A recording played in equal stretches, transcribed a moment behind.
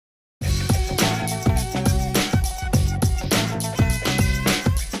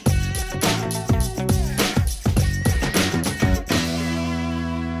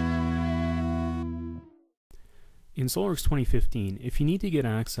in SOLIDWORKS 2015, if you need to get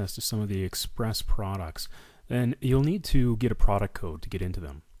access to some of the Xpress products, then you'll need to get a product code to get into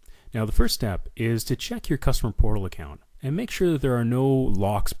them. Now the first step is to check your customer portal account and make sure that there are no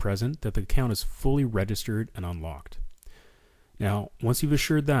locks present, that the account is fully registered and unlocked. Now once you've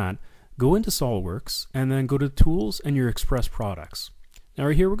assured that, go into SOLIDWORKS and then go to Tools and your Xpress products. Now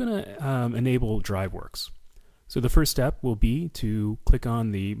right here we're going to enable DriveWorks. So the first step will be to click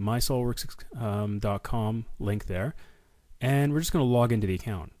on the mysolidworks.com link there, and we're just going to log into the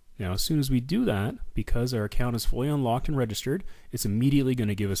account. Now as soon as we do that, because our account is fully unlocked and registered, it's immediately going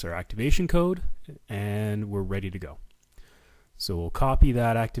to give us our activation code and we're ready to go. So we'll copy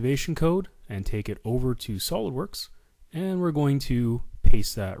that activation code and take it over to SOLIDWORKS, and we're going to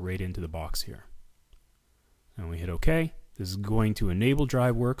paste that right into the box here. And we hit OK. This is going to enable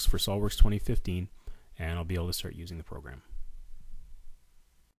DriveWorks for SOLIDWORKS 2015, and I'll be able to start using the program.